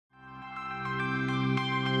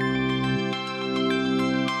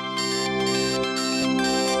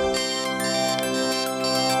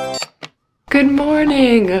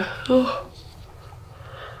morning. Oh,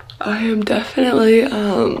 I am definitely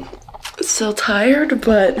still tired,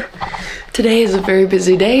 but today is a very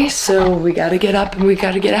busy day, so we gotta get up and we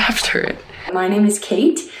gotta get after it. My name is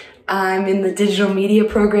Kate. I'm in the digital media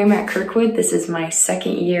program at Kirkwood. This is my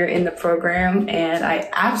second year in the program and I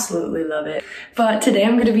absolutely love it. But today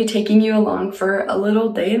I'm gonna be taking you along for a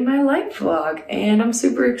little day in my life vlog and I'm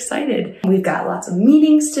super excited. We've got lots of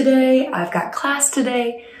meetings today. I've got class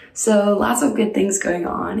today. So lots of good things going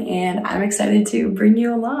on and I'm excited to bring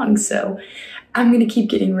you along. So I'm gonna keep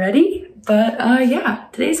getting ready. But yeah,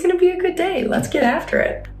 today's gonna be a good day. Let's get after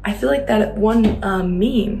it. I feel like that one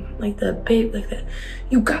meme, like the babe, like the,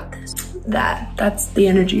 you got this. That's the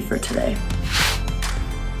energy for today.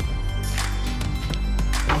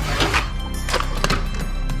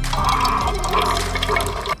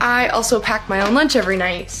 I also pack my own lunch every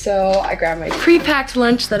night. So I grab my pre-packed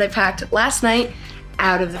lunch that I packed last night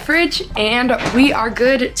out of the fridge and we are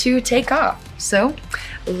good to take off. So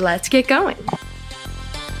let's get going.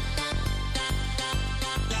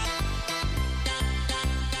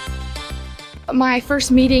 My first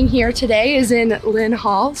meeting here today is in Lynn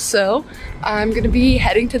Hall, so I'm gonna be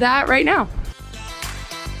heading to that right now.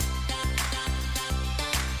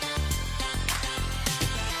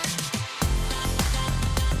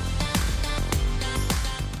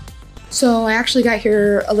 So I actually got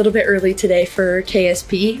here a little bit early today for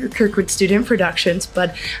KSP, or Kirkwood Student Productions,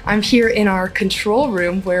 but I'm here in our control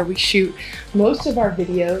room where we shoot most of our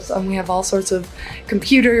videos. We have all sorts of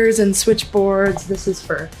computers and switchboards. This is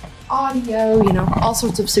for audio, you know, all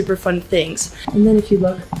sorts of super fun things. And then if you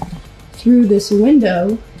look through this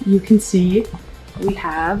window, you can see we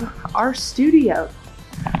have our studio.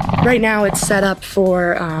 Right now it's set up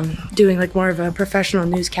for doing like more of a professional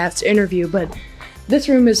newscast interview, but this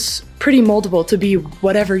room is pretty moldable to be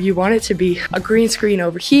whatever you want it to be. A green screen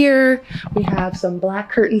over here. We have some black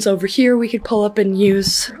curtains over here we could pull up and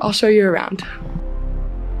use. I'll show you around.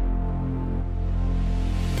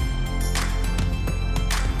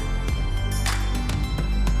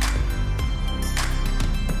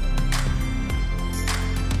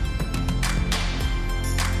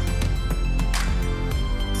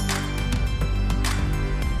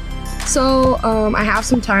 So I have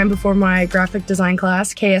some time before my graphic design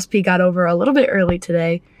class. KSP got over a little bit early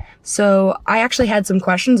today. So I actually had some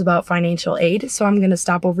questions about financial aid. So I'm gonna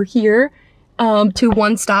stop over here to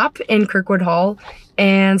One Stop in Kirkwood Hall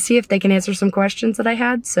and see if they can answer some questions that I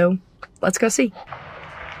had. So let's go see.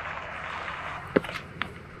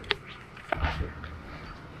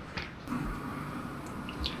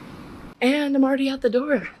 And I'm already out the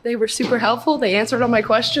door. They were super helpful. They answered all my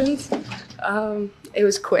questions. It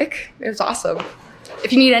was quick. It was awesome.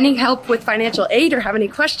 If you need any help with financial aid or have any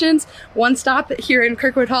questions, One Stop here in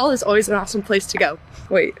Kirkwood Hall is always an awesome place to go.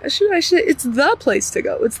 Wait, it's the place to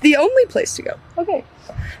go. It's the only place to go. Okay.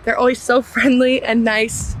 They're always so friendly and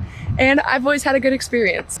nice, and I've always had a good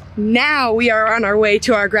experience. Now we are on our way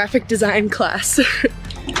to our graphic design class.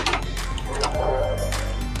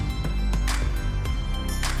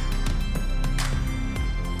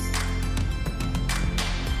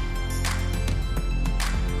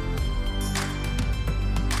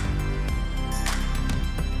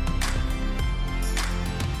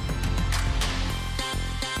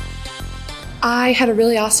 I had a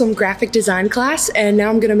really awesome graphic design class and now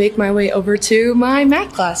I'm gonna make my way over to my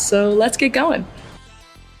math class, so let's get going.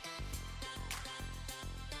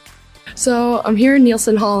 So I'm here in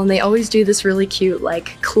Nielsen Hall and they always do this really cute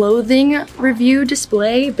like clothing review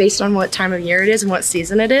display based on what time of year it is and what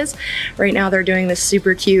season it is. Right now they're doing this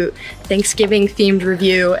super cute Thanksgiving themed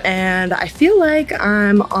review and I feel like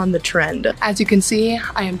I'm on the trend. As you can see,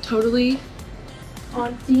 I am totally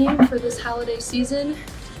on theme for this holiday season.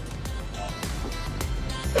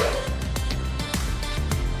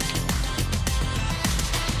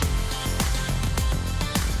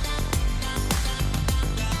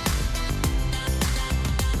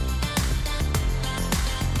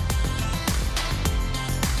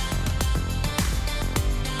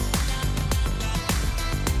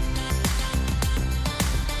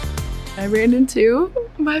 I ran into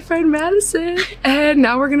my friend Madison and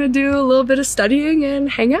now we're gonna do a little bit of studying and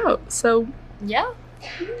hang out. So yeah.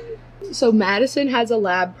 So Madison has a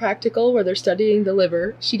lab practical where they're studying the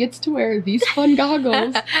liver. She gets to wear these fun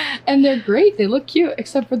goggles and they're great. They look cute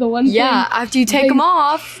except for the one thing. Yeah, after you take them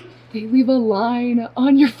off, they leave a line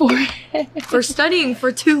on your forehead. For studying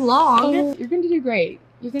for too long. Oh, you're gonna do great.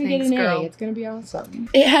 You're gonna Thanks, get an girl. A. It's gonna be awesome.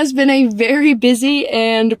 It has been a very busy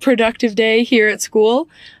and productive day here at school.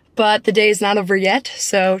 but the day is not over yet,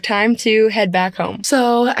 so time to head back home.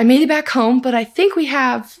 So I made it back home, but I think we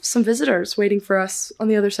have some visitors waiting for us on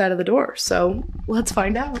the other side of the door, so let's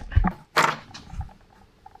find out.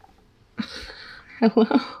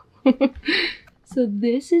 Hello. So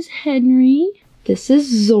this is Henry. This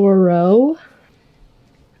is Zorro.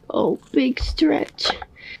 Oh, big stretch.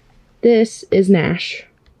 This is Nash.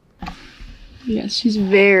 Yes, she's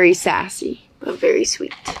very sassy, but very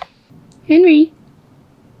sweet. Henry.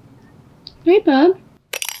 Hey, bub.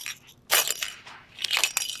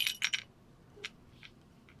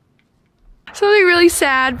 Something really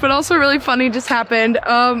sad, but also really funny just happened.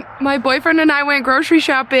 My boyfriend and I went grocery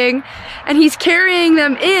shopping, and he's carrying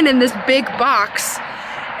them in this big box.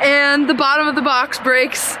 And the bottom of the box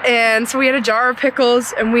breaks, and so we had a jar of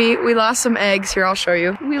pickles, and we lost some eggs. Here, I'll show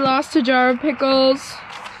you. We lost a jar of pickles,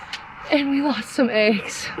 and we lost some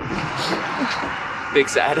eggs. Big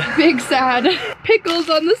sad. Big sad. Pickles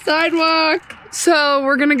on the sidewalk. So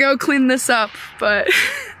we're gonna go clean this up, but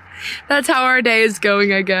that's how our day is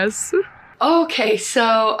going, I guess. Okay,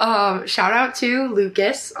 so shout out to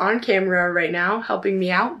Lucas on camera right now, helping me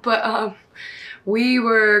out, but we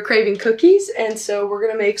were craving cookies, and so we're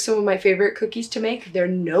gonna make some of my favorite cookies to make. They're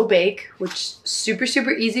no bake, which is super,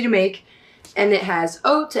 super easy to make. And it has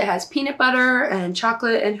oats, it has peanut butter and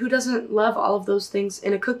chocolate, and who doesn't love all of those things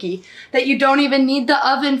in a cookie that you don't even need the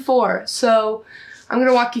oven for? So I'm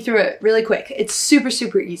gonna walk you through it really quick. It's super,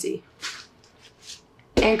 super easy.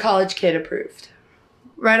 And college kid approved.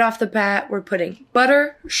 Right off the bat, we're putting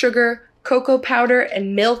butter, sugar, cocoa powder,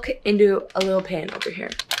 and milk into a little pan over here.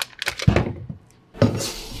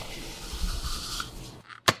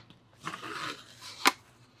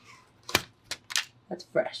 That's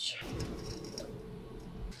fresh.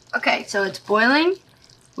 Okay, so it's boiling,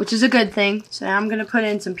 which is a good thing. So now I'm gonna put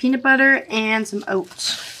in some peanut butter and some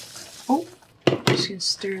oats. Oh, I'm just gonna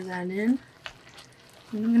stir that in.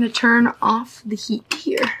 And I'm gonna turn off the heat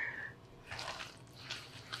here.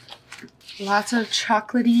 Lots of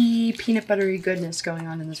chocolatey, peanut buttery goodness going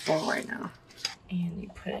on in this bowl right now. And you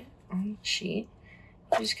put it on the sheet.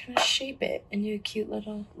 You just kind of shape it into a cute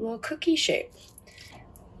little cookie shape.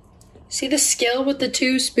 See the skill with the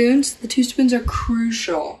 2 spoons? The 2 spoons are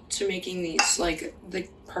crucial to making these like the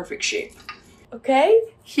perfect shape. Okay,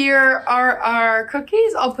 here are our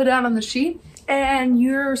cookies. I'll put out on the sheet, and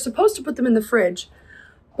you're supposed to put them in the fridge.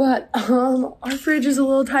 But our fridge is a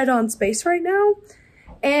little tight on space right now,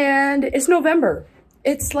 and it's November.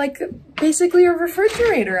 It's like basically a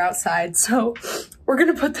refrigerator outside, so we're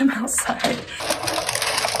gonna put them outside.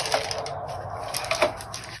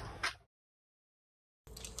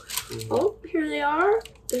 Oh, here they are.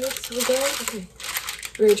 They look so good. Okay,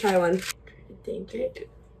 we're gonna try one. I think it.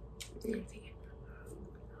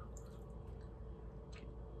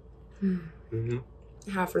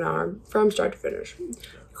 Half an hour from start to finish. You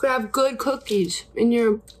could have good cookies in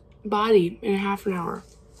your body in half an hour.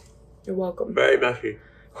 You're welcome. Very messy.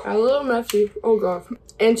 A little messy. Oh god.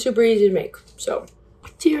 And super easy to make. So,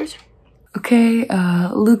 cheers. Okay,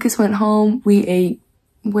 Lucas went home. We ate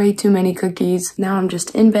way too many cookies. Now I'm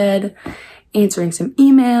just in bed, answering some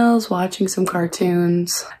emails, watching some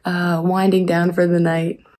cartoons, winding down for the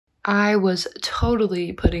night. I was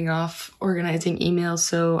totally putting off organizing emails,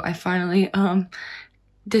 so I finally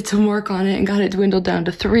did some work on it and got it dwindled down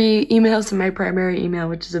to 3 emails in my primary email,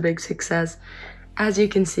 which is a big success. As you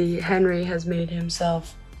can see, Henry has made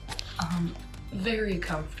himself very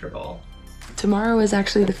comfortable. Tomorrow is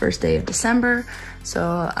actually the first day of December,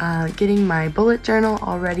 so getting my bullet journal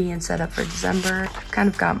all ready and set up for December. I've kind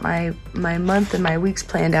of got my month and my weeks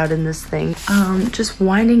planned out in this thing. Just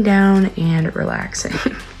winding down and relaxing.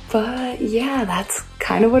 But yeah, that's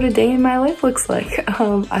kind of what a day in my life looks like.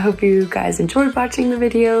 I hope you guys enjoyed watching the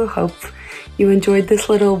video. Hope you enjoyed this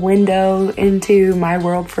little window into my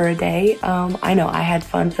world for a day. I know I had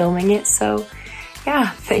fun filming it, so yeah,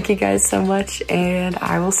 thank you guys so much, and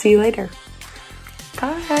I will see you later.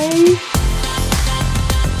 Bye.